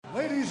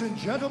Ladies and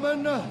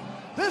gentlemen,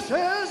 this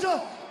is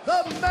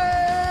the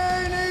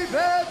main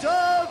event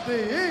of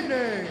the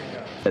evening.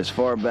 As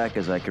far back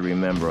as I can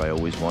remember, I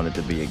always wanted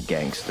to be a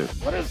gangster.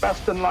 What is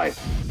best in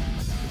life?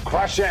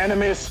 Crush your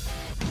enemies,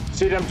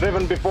 see them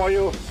driven before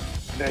you,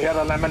 and hear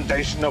the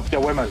lamentation of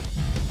their women.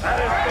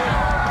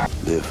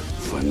 Live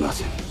for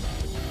nothing,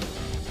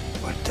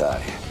 or die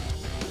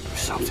for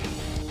something.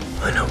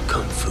 I know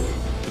Kung Fu.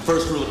 The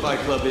first rule of Fight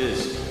Club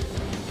is,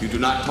 you do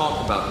not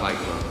talk about Fight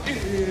Club.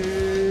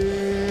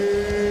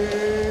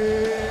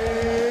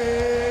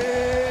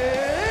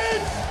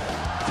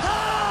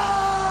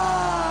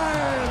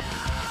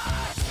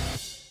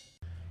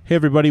 Hey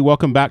everybody,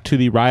 welcome back to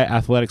the Riot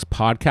Athletics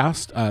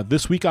podcast.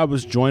 This week I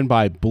was joined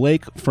by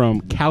Blake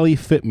from Cali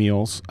Fit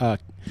Meals.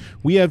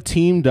 We have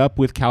teamed up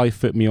with Cali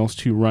Fit Meals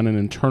to run an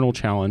internal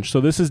challenge. So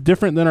this is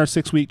different than our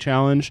 6-week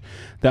challenge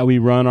that we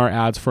run our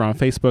ads for on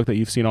Facebook that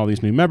you've seen all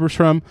these new members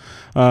from.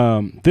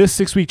 This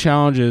 6-week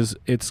challenge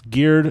it's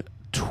geared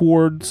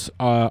towards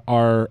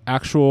our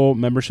actual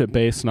membership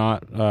base,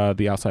 not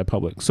the outside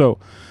public. So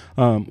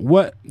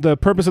what the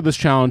purpose of this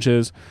challenge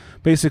is,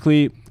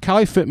 basically,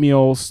 Cali Fit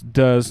Meals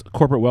does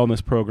corporate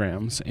wellness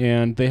programs,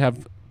 and they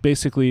have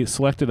basically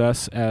selected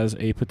us as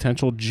a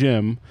potential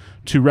gym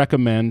to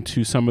recommend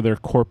to some of their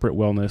corporate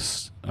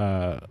wellness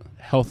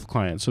health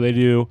clients. So they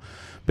do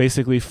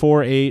basically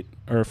 4, 6,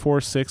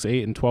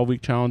 8, and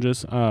 12-week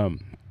challenges.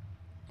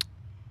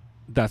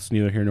 That's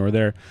neither here nor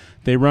there.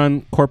 They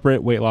run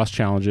corporate weight loss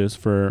challenges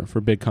for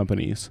big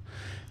companies.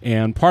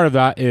 And part of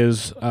that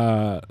is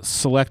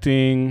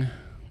selecting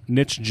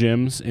niche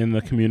gyms in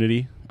the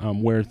community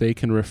where they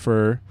can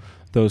refer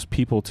those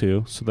people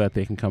to so that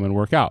they can come and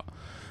work out.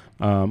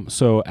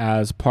 So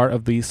as part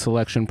of the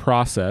selection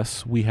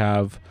process, we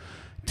have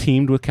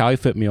teamed with Cali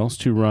Fit Meals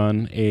to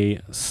run a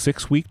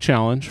 6-week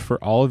challenge for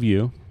all of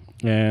you.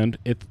 And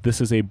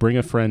this is a bring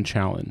a friend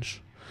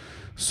challenge.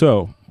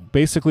 So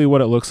basically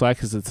what it looks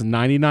like is it's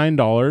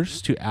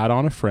 $99 to add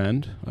on a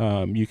friend.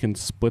 You can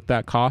split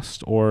that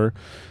cost, or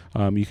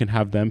you can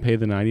have them pay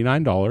the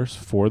 $99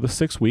 for the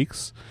 6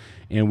 weeks.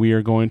 And we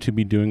are going to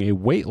be doing a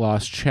weight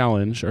loss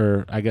challenge,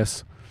 or I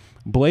guess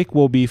Blake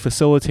will be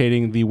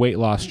facilitating the weight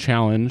loss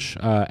challenge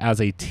as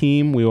a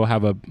team. We will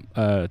have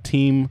a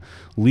team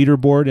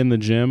leaderboard in the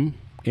gym,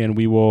 and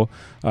we will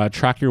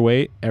track your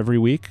weight every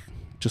week,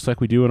 just like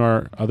we do in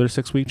our other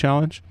 6-week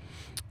challenge.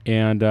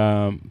 And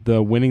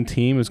the winning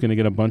team is going to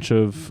get a bunch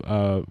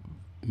of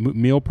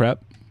meal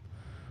prep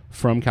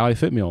from Cali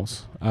Fit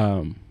Meals.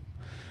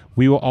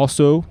 We will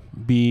also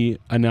be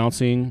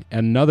announcing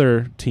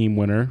another team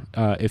winner.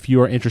 If you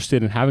are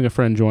interested in having a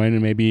friend join,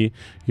 and maybe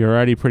you're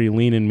already pretty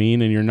lean and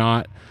mean and you're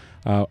not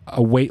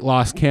a weight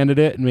loss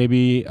candidate,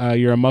 maybe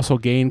you're a muscle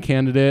gain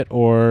candidate,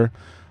 or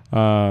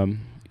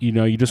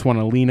you just want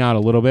to lean out a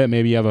little bit.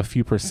 Maybe you have a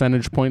few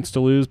percentage points to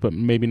lose, but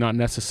maybe not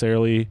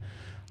necessarily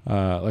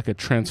like a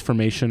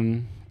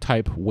transformation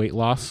type weight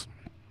loss.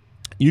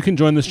 You can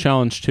join this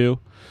challenge too.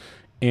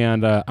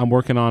 And I'm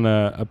working on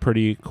a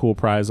pretty cool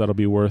prize that'll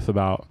be worth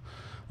about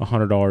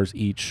 $100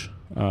 each.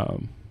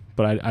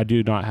 But I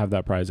do not have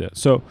that prize yet.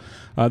 So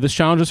this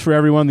challenge is for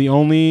everyone. The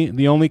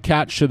only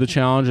catch to the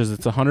challenge is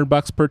it's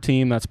 $100 per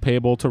team. That's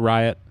payable to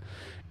Riot.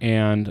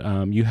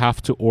 And you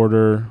have to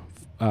order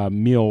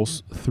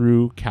meals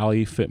through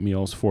Cali Fit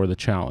Meals for the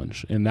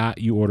challenge. And that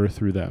you order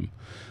through them.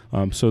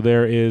 So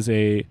there is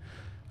a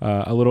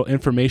little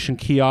information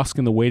kiosk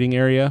in the waiting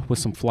area with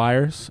some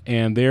flyers,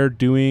 and they're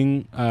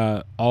doing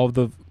all of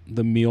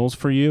the meals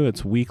for you.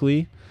 It's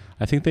weekly.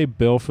 I think they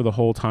bill for the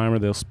whole time, or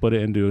they'll split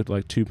it into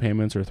like 2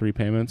 payments or 3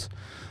 payments.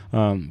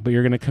 But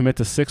you're going to commit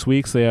to 6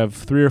 weeks. They have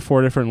 3 or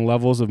 4 different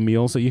levels of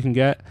meals that you can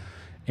get,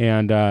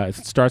 and it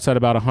starts at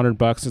about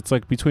 $100. It's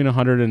like between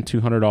 $100 and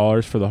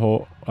 $200 for the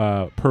whole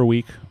per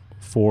week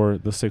for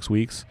the 6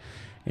 weeks,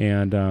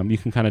 and you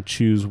can kind of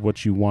choose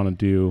what you want to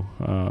do.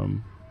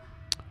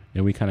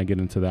 And we kind of get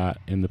into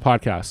that in the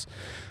podcast,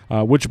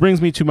 which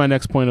brings me to my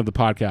next point of the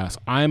podcast.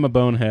 I am a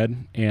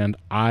bonehead, and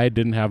I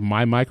didn't have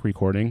my mic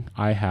recording.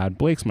 I had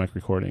Blake's mic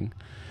recording.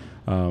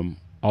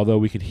 Although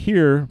we could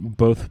hear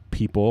both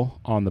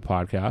people on the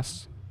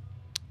podcast,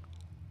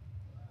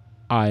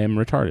 I am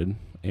retarded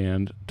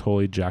and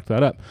totally jacked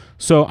that up.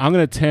 So I'm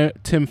going to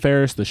Tim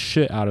Ferriss the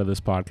shit out of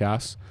this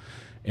podcast,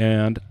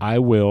 and I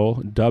will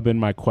dub in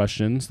my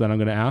questions that I'm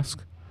going to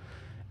ask,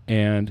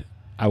 and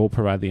I will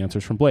provide the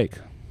answers from Blake.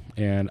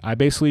 And I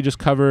basically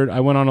just I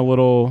went on a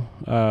little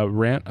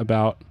rant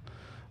about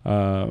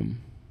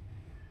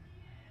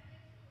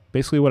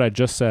basically what I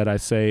just said. I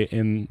say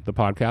in the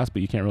podcast,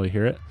 but you can't really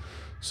hear it.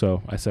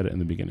 So I said it in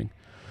the beginning.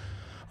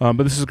 But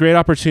this is a great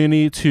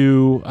opportunity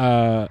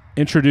to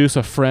introduce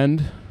a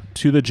friend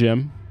to the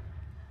gym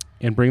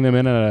and bring them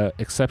in at an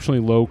exceptionally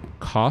low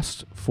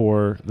cost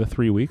for the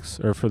 3 weeks,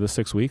 or for the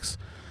 6 weeks.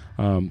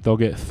 They'll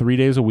get 3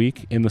 days a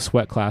week in the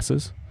sweat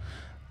classes.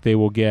 They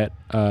will get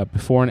a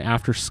before and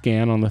after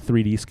scan on the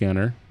 3D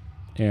scanner,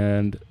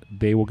 and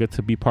they will get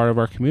to be part of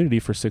our community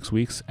for 6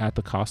 weeks at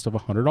the cost of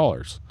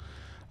 $100.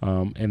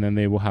 And then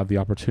they will have the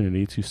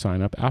opportunity to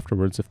sign up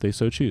afterwards if they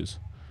so choose.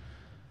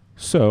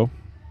 So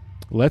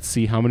let's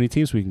see how many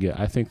teams we can get.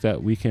 I think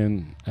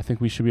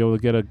we should be able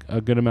to get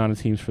a good amount of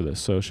teams for this,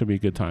 so it should be a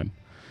good time.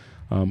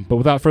 But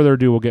without further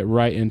ado, we'll get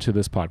right into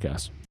this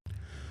podcast.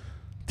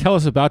 Tell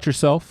us about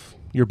yourself,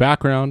 your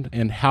background,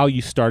 and how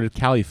you started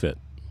Cali Fit.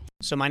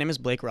 So my name is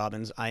Blake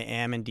Robbins. I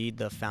am indeed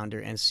the founder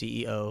and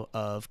CEO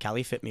of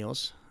Cali Fit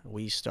Meals.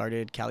 We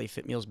started Cali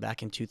Fit Meals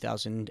back in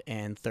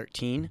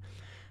 2013.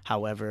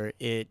 However,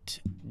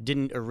 it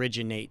didn't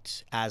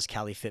originate as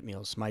Cali Fit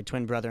Meals. My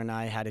twin brother and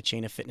I had a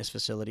chain of fitness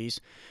facilities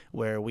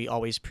where we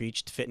always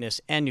preached fitness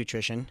and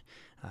nutrition.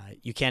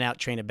 You can't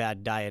out-train a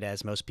bad diet,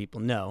 as most people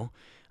know,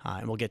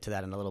 and we'll get to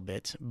that in a little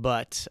bit.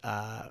 But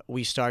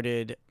we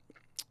started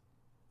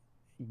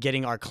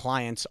getting our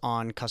clients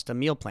on custom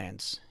meal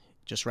plans,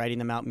 just writing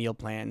them out meal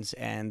plans.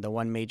 And the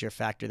one major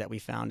factor that we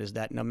found is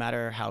that no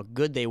matter how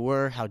good they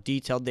were, how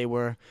detailed they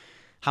were,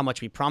 how much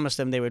we promised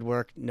them they would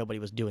work, nobody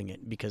was doing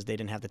it because they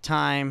didn't have the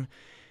time,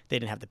 they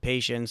didn't have the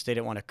patience, they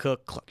didn't want to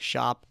cook,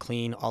 shop,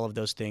 clean, all of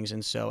those things.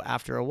 And so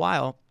after a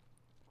while,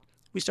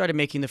 we started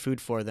making the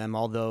food for them.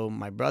 Although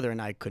my brother and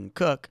I couldn't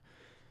cook,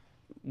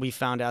 we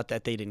found out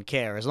that they didn't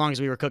care. As long as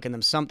we were cooking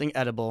them something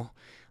edible.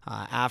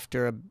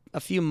 After a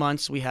few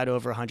months, we had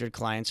over 100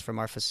 clients from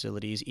our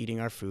facilities eating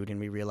our food, and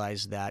we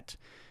realized that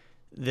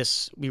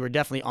we were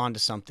definitely onto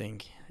something.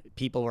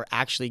 People were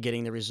actually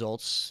getting the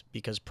results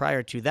because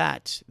prior to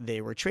that, they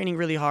were training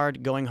really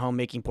hard, going home,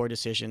 making poor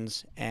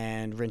decisions,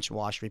 and rinse,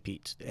 wash,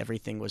 repeat.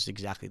 Everything was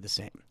exactly the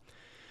same.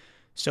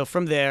 So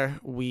from there,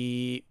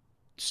 we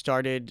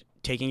started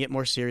taking it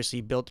more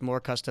seriously, built more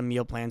custom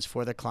meal plans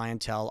for the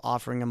clientele,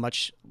 offering a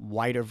much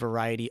wider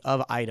variety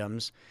of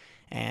items.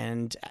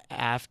 And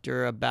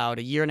after about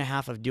a year and a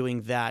half of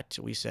doing that,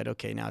 we said,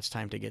 okay, now it's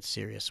time to get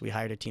serious. We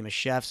hired a team of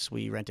chefs.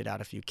 We rented out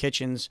a few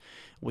kitchens.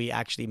 We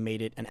actually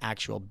made it an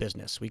actual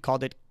business. We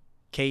called it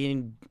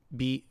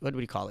what do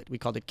we call it? We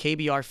called it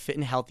KBR Fit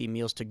and Healthy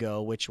Meals to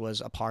Go, which was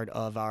a part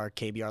of our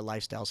KBR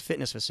Lifestyles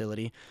fitness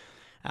facility.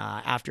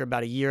 After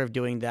about a year of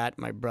doing that,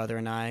 my brother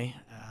and I,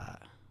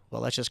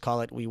 let's just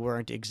call it, we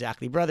weren't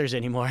exactly brothers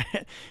anymore.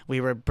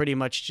 We were pretty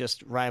much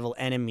just rival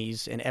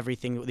enemies, and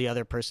everything the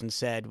other person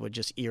said would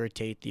just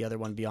irritate the other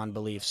one beyond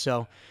belief.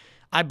 So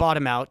I bought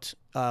him out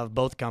of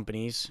both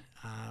companies.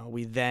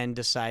 We then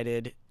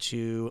decided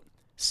to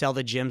sell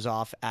the gyms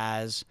off,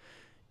 as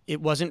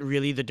it wasn't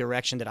really the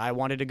direction that I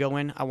wanted to go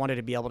in. I wanted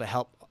to be able to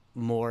help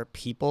more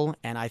people,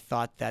 and I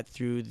thought that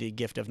through the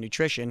gift of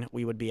nutrition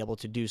we would be able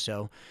to do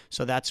so.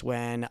 So that's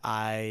when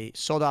I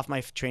sold off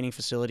my training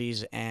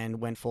facilities and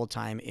went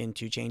full-time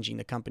into changing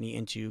the company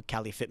into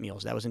Cali Fit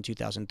Meals. That was in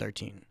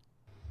 2013.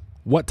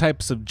 What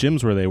types of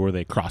gyms were they? Were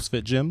they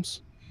CrossFit gyms?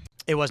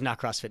 It was not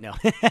CrossFit, no.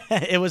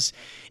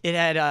 It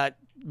had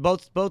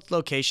both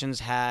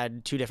locations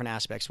had two different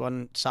aspects.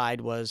 One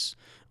side was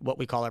what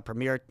we call our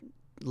premier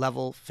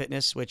level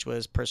fitness, which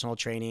was personal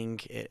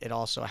training. It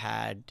also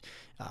had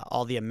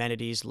all the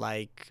amenities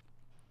like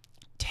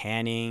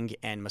tanning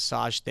and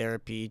massage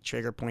therapy,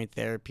 trigger point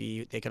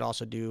therapy. They could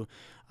also do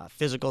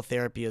physical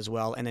therapy as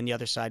well. And then the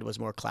other side was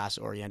more class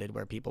oriented,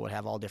 where people would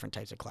have all different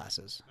types of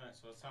classes. All right,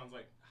 so it sounds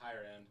like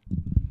higher end.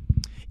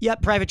 Yeah,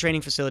 private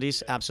training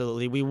facilities,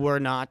 absolutely. We were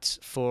not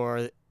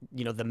for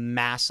the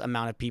mass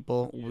amount of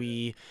people. Yeah.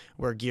 We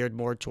were geared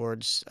more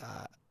towards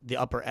the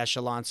upper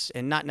echelons,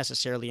 and not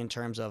necessarily in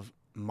terms of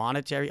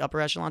monetary upper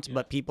echelons,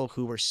 but people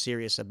who were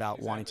serious about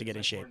wanting to get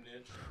in shape.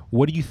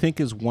 What do you think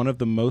is one of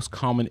the most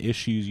common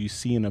issues you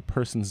see in a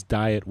person's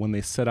diet when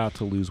they set out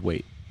to lose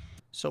weight?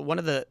 So one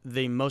of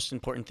the most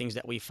important things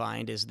that we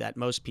find is that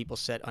most people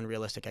set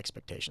unrealistic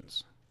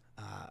expectations.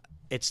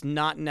 It's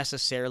not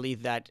necessarily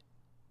that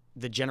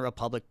the general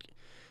public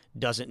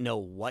doesn't know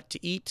what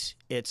to eat.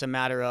 It's a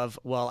matter of,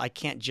 well, I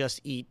can't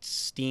just eat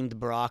steamed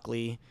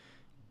broccoli,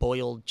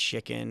 boiled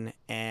chicken,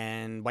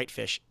 and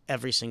whitefish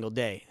every single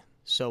day.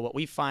 So what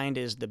we find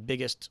is the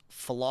biggest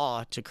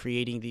flaw to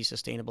creating these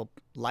sustainable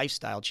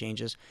lifestyle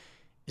changes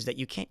is that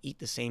you can't eat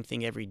the same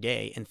thing every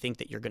day and think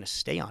that you're going to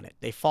stay on it.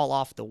 They fall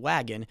off the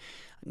wagon,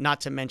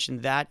 not to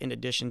mention that in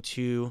addition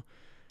to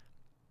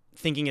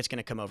thinking it's going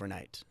to come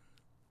overnight.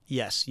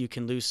 Yes, you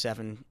can lose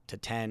 7 to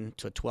 10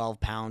 to 12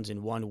 pounds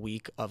in 1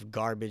 week of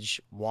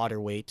garbage water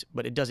weight,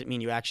 but it doesn't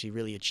mean you actually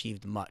really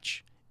achieved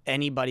much.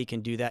 Anybody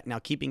can do that. Now,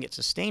 keeping it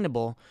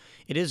sustainable,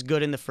 it is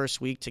good in the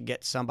first week to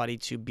get somebody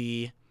to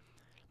be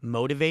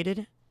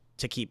motivated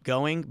to keep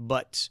going,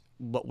 but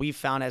what we've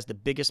found as the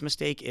biggest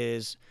mistake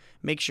is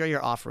make sure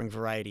you're offering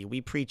variety.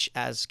 We preach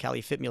as Cali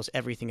Fit Meals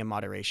everything in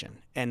moderation,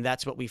 and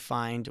that's what we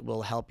find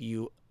will help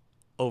you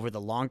over the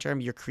long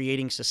term. You're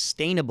creating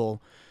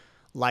sustainable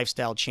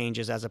lifestyle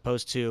changes as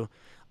opposed to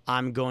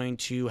I'm going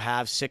to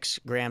have 6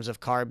 grams of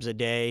carbs a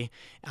day,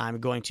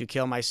 I'm going to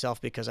kill myself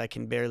because I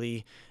can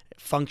barely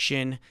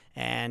function,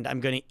 and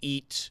I'm going to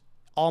eat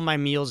all my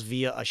meals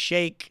via a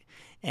shake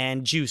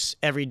and juice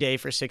every day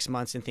for 6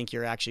 months and think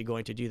you're actually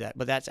going to do that.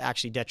 But that's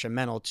actually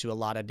detrimental to a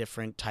lot of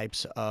different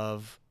types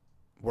of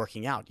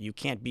working out. You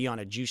can't be on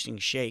a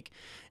juicing shake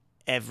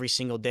every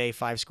single day,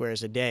 5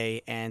 squares a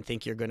day, and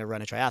think you're going to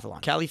run a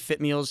triathlon. Cali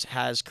Fit Meals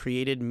has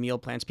created meal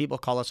plans. People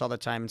call us all the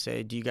time and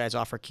say, do you guys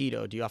offer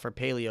keto? Do you offer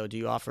paleo? Do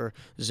you offer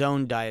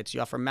zone diets? Do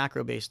you offer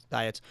macro-based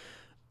diets?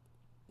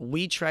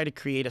 We try to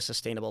create a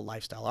sustainable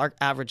lifestyle. Our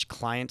average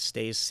client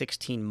stays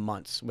 16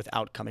 months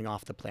without coming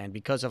off the plan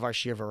because of our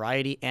sheer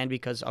variety and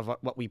because of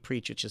what we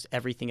preach, which is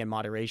everything in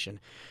moderation.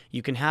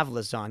 You can have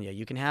lasagna,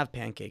 you can have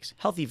pancakes,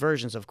 healthy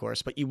versions, of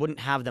course, but you wouldn't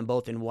have them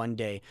both in one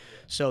day.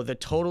 So the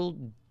total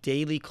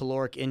daily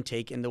caloric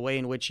intake and the way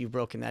in which you've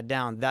broken that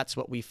down, that's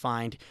what we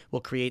find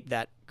will create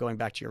that. Going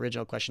back to your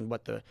original question,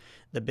 what the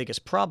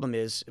biggest problem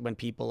is when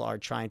people are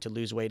trying to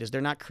lose weight is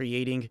they're not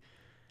creating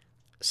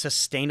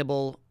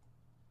sustainable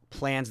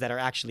plans that are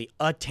actually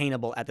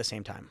attainable at the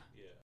same time.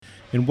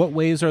 In what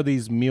ways are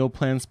these meal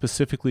plans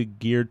specifically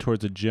geared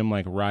towards a gym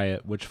like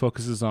Riot, which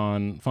focuses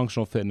on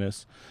functional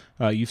fitness?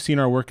 You've seen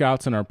our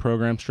workouts and our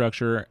program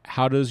structure.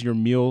 How does your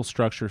meal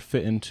structure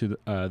fit into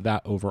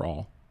that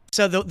overall?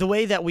 So the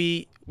way that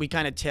we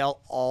kind of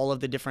tail all of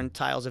the different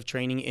tiles of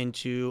training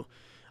into,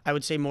 I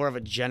would say, more of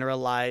a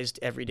generalized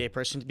everyday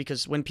person,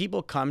 because when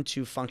people come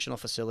to functional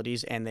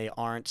facilities and they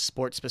aren't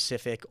sport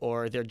specific,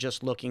 or they're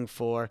just looking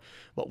for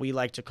what we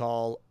like to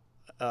call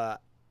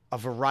a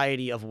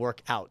variety of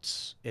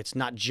workouts. It's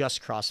not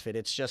just CrossFit.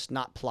 It's just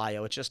not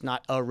plyo. It's just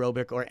not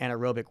aerobic or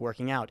anaerobic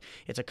working out.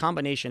 It's a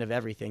combination of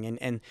everything.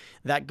 And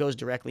that goes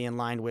directly in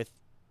line with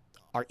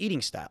our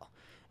eating style.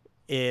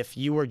 If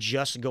you were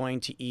just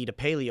going to eat a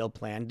paleo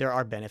plan, there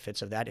are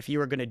benefits of that. If you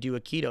were going to do a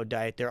keto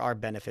diet, there are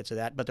benefits of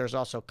that. But there's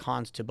also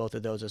cons to both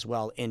of those as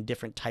well in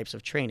different types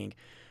of training.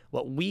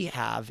 What we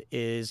have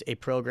is a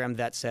program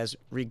that says,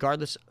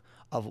 regardless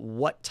of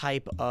what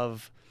type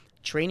of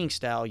training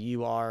style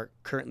you are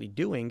currently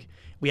doing,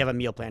 we have a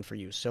meal plan for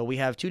you. So we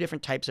have 2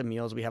 different types of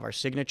meals. We have our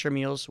signature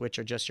meals, which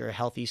are just your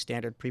healthy,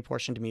 standard,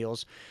 pre-portioned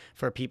meals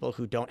for people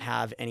who don't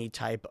have any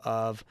type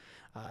of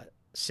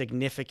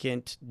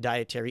significant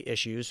dietary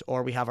issues,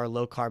 or we have our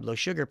low carb, low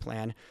sugar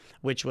plan,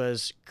 which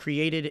was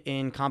created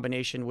in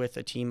combination with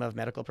a team of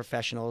medical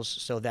professionals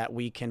so that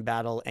we can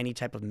battle any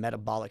type of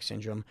metabolic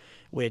syndrome,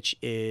 which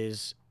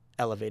is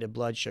elevated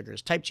blood sugars,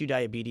 type 2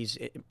 diabetes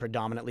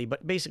predominantly,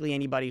 but basically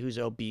anybody who's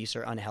obese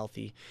or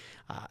unhealthy.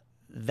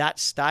 That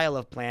style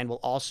of plan will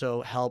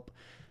also help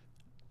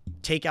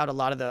take out a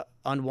lot of the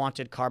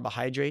unwanted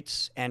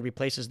carbohydrates and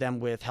replaces them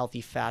with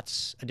healthy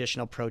fats,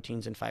 additional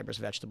proteins, and fibrous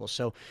vegetables.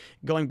 So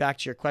going back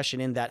to your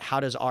question in that, how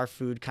does our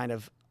food kind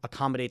of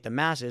accommodate the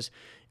masses?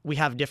 We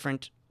have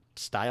different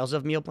styles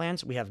of meal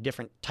plans. We have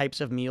different types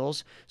of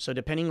meals. So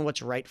depending on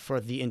what's right for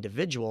the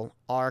individual,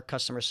 our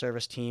customer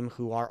service team,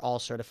 who are all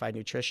certified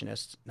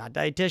nutritionists, not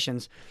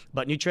dietitians,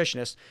 but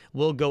nutritionists,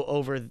 will go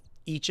over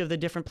each of the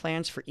different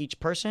plans for each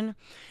person,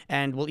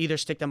 and we'll either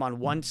stick them on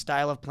one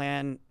style of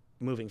plan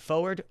moving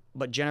forward,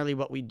 but generally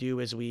what we do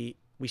is we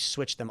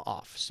switch them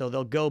off. So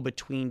they'll go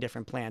between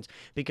different plans,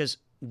 because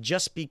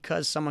just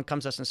because someone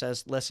comes to us and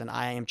says, listen,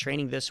 I am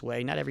training this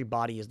way, not every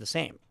body is the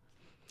same.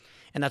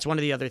 And that's one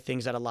of the other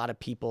things that a lot of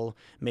people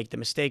make the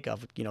mistake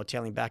of,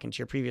 tailing back into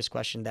your previous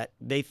question, that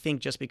they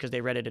think just because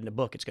they read it in a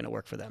book, it's going to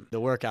work for them. The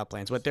workout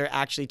plans, what they're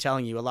actually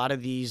telling you, a lot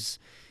of these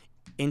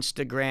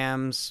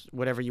Instagrams,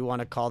 whatever you want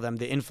to call them,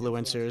 the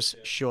influencers,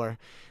 sure,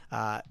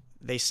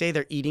 they say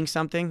they're eating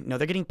something. No,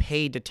 they're getting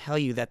paid to tell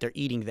you that they're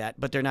eating that,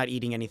 but they're not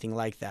eating anything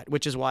like that,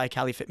 which is why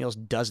Cali Fit Meals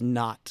does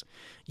not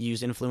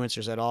use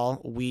influencers at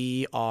all.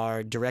 We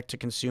are direct to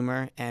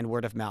consumer and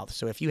word of mouth.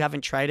 So if you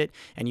haven't tried it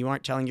and you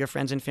aren't telling your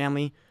friends and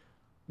family,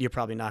 you're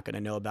probably not going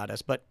to know about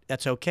us. But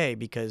that's okay,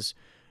 because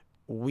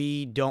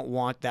we don't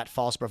want that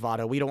false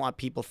bravado. We don't want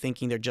people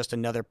thinking they're just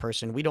another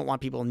person. We don't want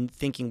people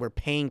thinking we're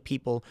paying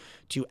people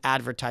to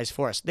advertise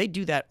for us. They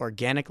do that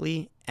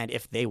organically and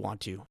if they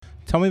want to.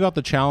 Tell me about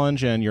the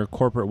challenge and your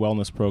corporate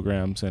wellness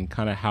programs and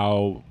kind of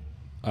how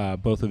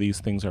both of these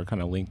things are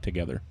kind of linked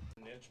together.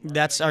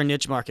 That's our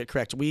niche market,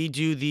 correct. We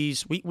do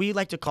these, we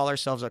like to call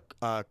ourselves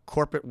a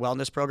corporate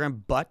wellness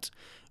program, but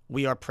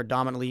we are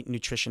predominantly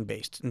nutrition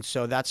based. And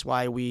so that's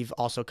why we've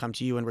also come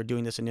to you and we're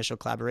doing this initial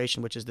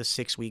collaboration, which is the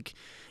 6-week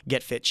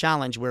Get Fit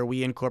Challenge, where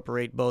we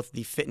incorporate both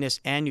the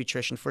fitness and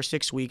nutrition for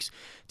 6 weeks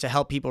to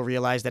help people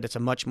realize that it's a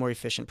much more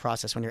efficient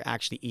process when you're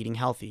actually eating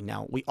healthy.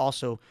 Now, we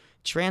also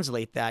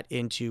translate that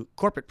into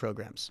corporate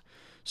programs.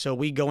 So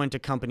we go into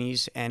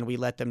companies and we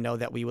let them know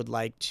that we would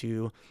like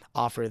to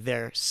offer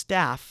their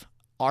staff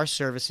our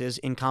services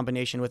in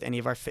combination with any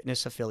of our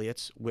fitness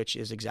affiliates, which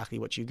is exactly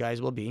what you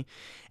guys will be.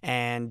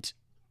 And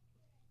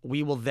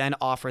we will then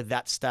offer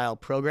that style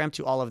program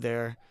to all of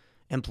their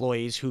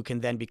employees, who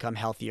can then become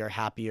healthier,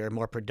 happier,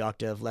 more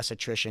productive, less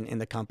attrition in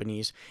the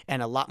companies,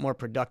 and a lot more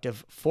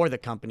productive for the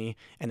company,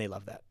 and they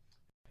love that.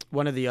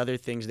 One of the other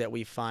things that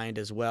we find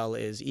as well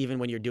is, even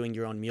when you're doing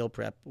your own meal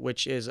prep,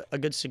 which is a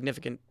good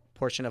significant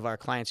portion of our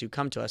clients who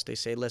come to us, they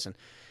say, listen,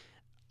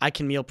 I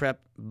can meal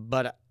prep,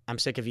 but I'm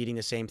sick of eating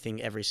the same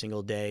thing every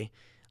single day.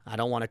 I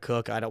don't want to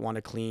cook. I don't want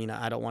to clean.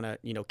 I don't want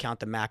to,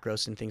 count the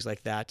macros and things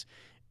like that.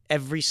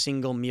 Every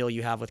single meal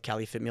you have with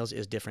Cali Fit Meals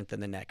is different than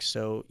the next.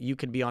 So you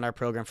could be on our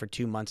program for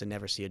 2 months and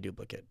never see a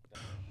duplicate.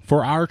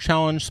 For our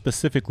challenge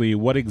specifically,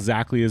 what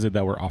exactly is it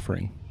that we're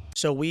offering?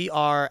 So we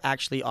are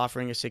actually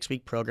offering a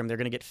 6-week program. They're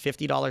going to get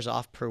 $50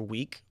 off per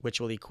week, which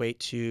will equate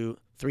to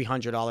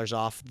 $300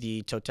 off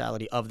the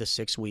totality of the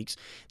 6 weeks.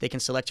 They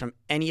can select from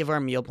any of our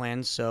meal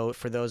plans. So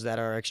for those that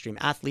are extreme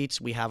athletes,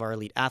 we have our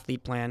elite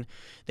athlete plan.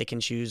 They can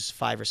choose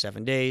 5 or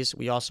 7 days.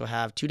 We also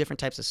have 2 different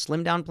types of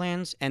slim down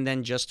plans, and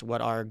then just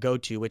what our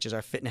go-to, which is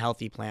our fit and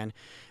healthy plan,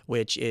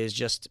 which is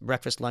just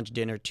breakfast, lunch,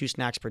 dinner, 2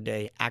 snacks per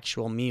day,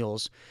 actual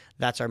meals.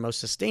 That's our most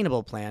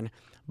sustainable plan.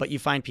 But you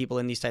find people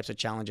in these types of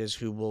challenges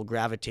who will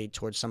gravitate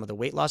towards some of the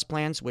weight loss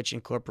plans, which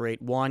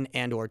incorporate 1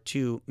 and or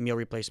 2 meal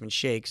replacement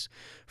shakes.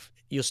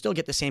 You'll still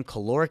get the same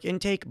caloric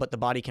intake, but the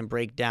body can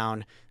break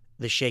down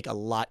the shake a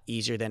lot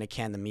easier than it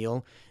can the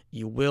meal.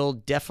 You will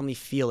definitely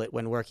feel it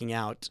when working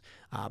out,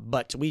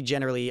 but we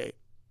generally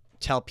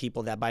tell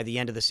people that by the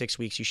end of the 6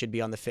 weeks, you should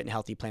be on the fit and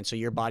healthy plan so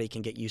your body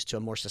can get used to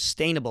a more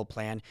sustainable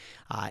plan.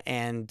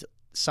 And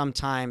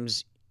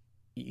sometimes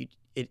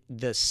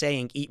the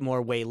saying eat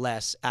more, weigh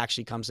less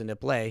actually comes into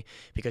play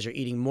because you're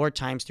eating more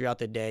times throughout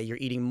the day. You're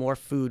eating more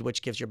food,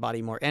 which gives your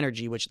body more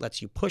energy, which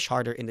lets you push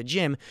harder in the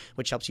gym,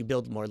 which helps you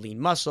build more lean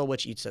muscle,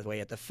 which eats away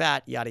at the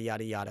fat, yada,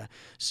 yada, yada.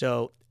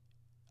 So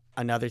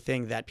another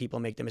thing that people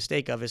make the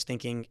mistake of is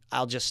thinking,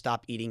 I'll just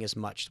stop eating as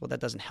much. Well, that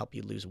doesn't help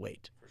you lose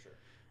weight. For sure.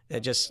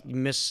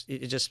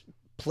 It just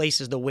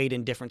places the weight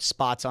in different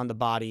spots on the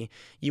body.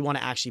 You want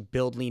to actually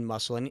build lean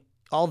muscle. And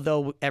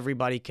although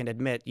everybody can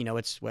admit,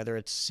 it's whether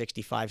it's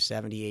 65,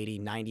 70, 80,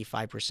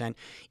 95%,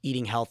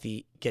 eating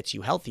healthy gets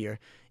you healthier,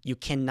 you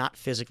cannot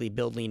physically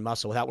build lean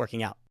muscle without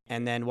working out.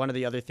 And then one of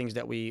the other things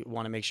that we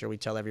want to make sure we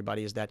tell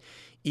everybody is that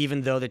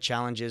even though the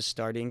challenge is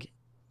starting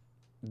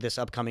this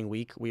upcoming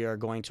week, we are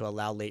going to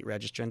allow late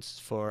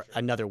registrants for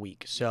another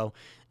week. So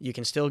you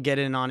can still get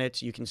in on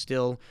it. You can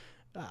still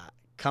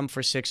come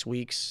for 6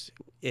 weeks.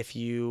 If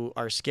you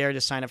are scared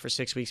to sign up for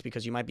 6 weeks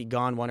because you might be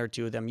gone 1 or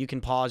 2 of them, you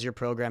can pause your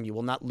program. You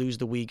will not lose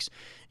the weeks.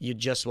 You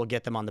just will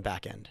get them on the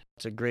back end.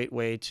 It's a great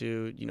way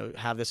to,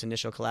 have this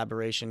initial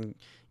collaboration,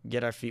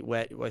 get our feet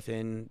wet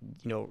within,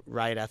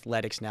 Riot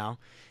Athletics now,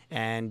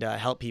 and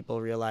help people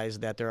realize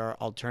that there are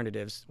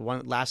alternatives.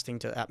 One last thing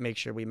to make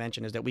sure we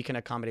mention is that we can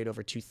accommodate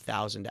over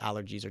 2,000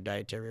 allergies or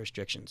dietary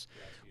restrictions.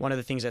 One of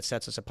the things that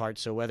sets us apart,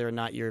 so whether or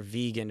not you're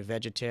vegan,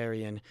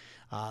 vegetarian,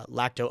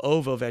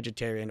 lacto-ovo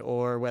vegetarian,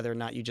 or whether or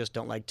not you just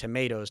don't like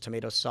tomatoes,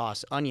 tomato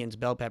sauce, onions,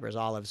 bell peppers,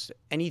 olives,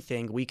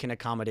 anything we can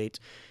accommodate.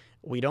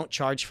 We don't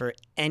charge for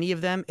any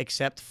of them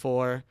except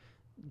for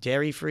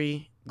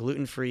dairy-free,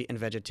 gluten-free, and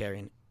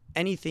vegetarian.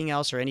 Anything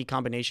else or any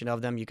combination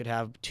of them, you could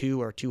have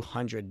 2 or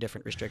 200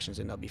 different restrictions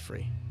and they'll be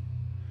free.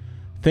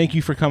 Thank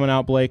you for coming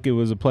out, Blake. It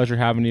was a pleasure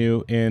having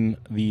you in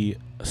the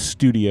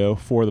studio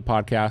for the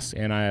podcast,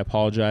 and I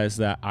apologize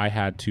that I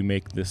had to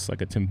make this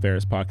like a Tim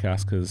Ferriss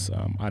podcast because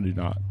I do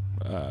not,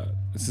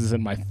 this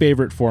isn't my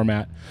favorite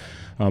format,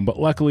 but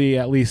luckily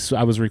at least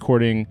I was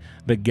recording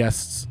the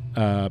guest's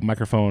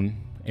microphone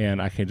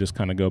and I can just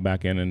kind of go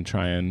back in and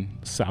try and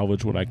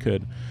salvage what I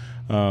could.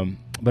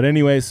 But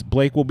anyways,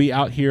 Blake will be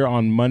out here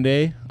on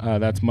Monday.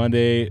 That's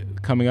Monday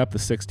coming up, the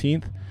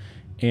 16th.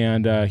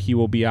 And he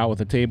will be out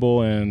with a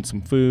table and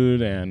some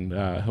food, and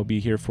he'll be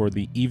here for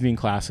the evening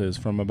classes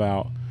from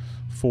about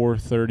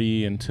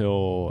 4:30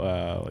 until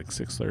like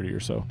 6:30 or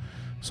so.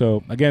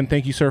 So again,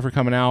 thank you, sir, for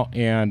coming out.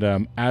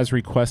 And as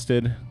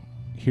requested,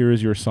 here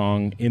is your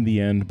song, In the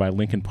End by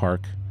Linkin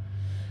Park.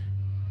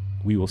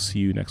 We will see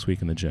you next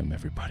week in the gym,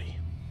 everybody.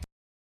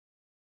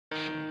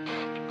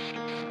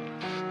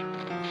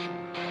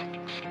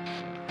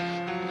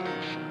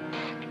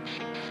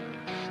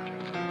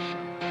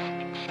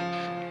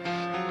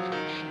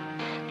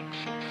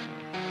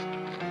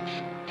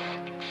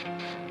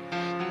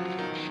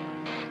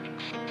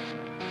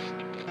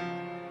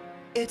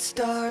 It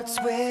starts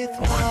with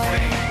one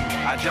thing,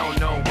 I don't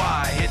know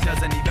why. It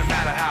doesn't even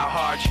matter how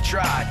hard you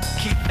try.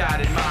 Keep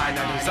that in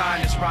mind. I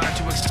designed this rhyme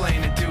to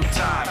explain in due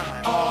time.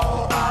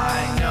 All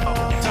I know,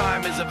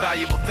 time is a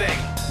valuable thing.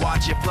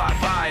 Watch it fly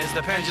by as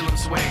the pendulum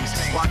swings.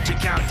 Watch it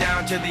count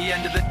down to the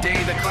end of the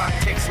day. The clock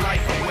takes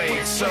life away.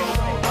 It's so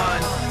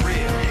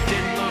unreal.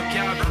 Didn't look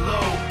out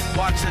below.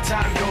 Watch the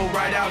time go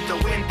right out the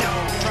window.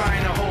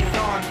 Trying to hold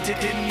on to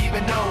didn't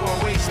even know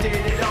or wasted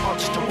it all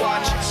just to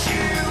watch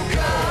you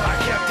go. I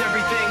kept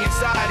everything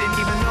inside, and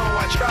even though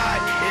I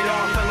tried, it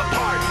all fell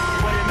apart.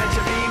 What it meant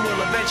to be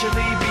will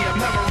eventually be a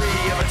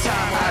memory of a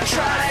time I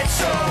tried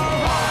so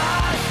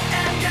hard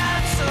and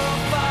got so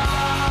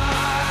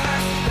far,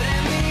 but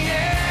in the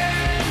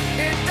end,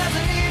 it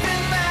doesn't even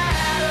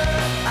matter.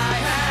 I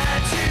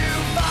had to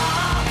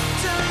fall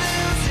to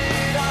lose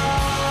it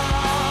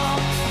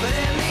all, but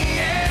in the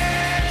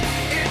end,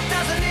 it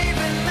doesn't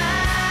even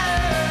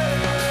matter.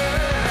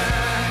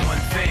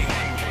 One thing,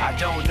 I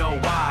don't know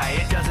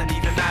why, it doesn't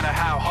even matter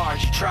how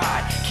hard you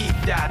try. Keep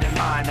that in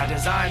mind. I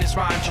designed this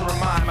rhyme to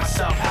remind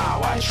myself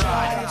how I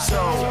tried so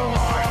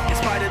hard. In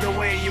spite of the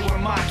way you were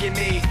mocking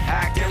me,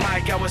 acting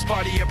like I was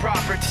part of your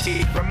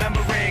property,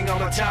 remembering all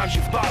the times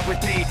you fought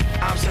with me,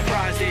 I'm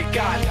surprised it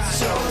got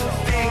so.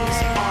 Things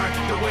aren't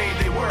the way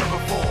they were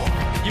before.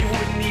 You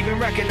wouldn't even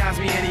recognize recognize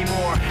me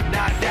anymore.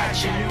 Not that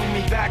you knew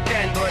me back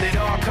then, but it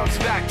all comes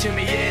back to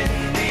me in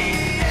the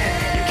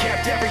end. You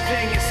kept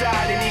everything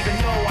inside, and even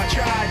though I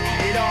tried,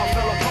 it all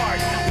fell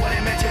apart. What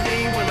it meant to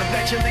me will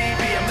eventually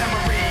be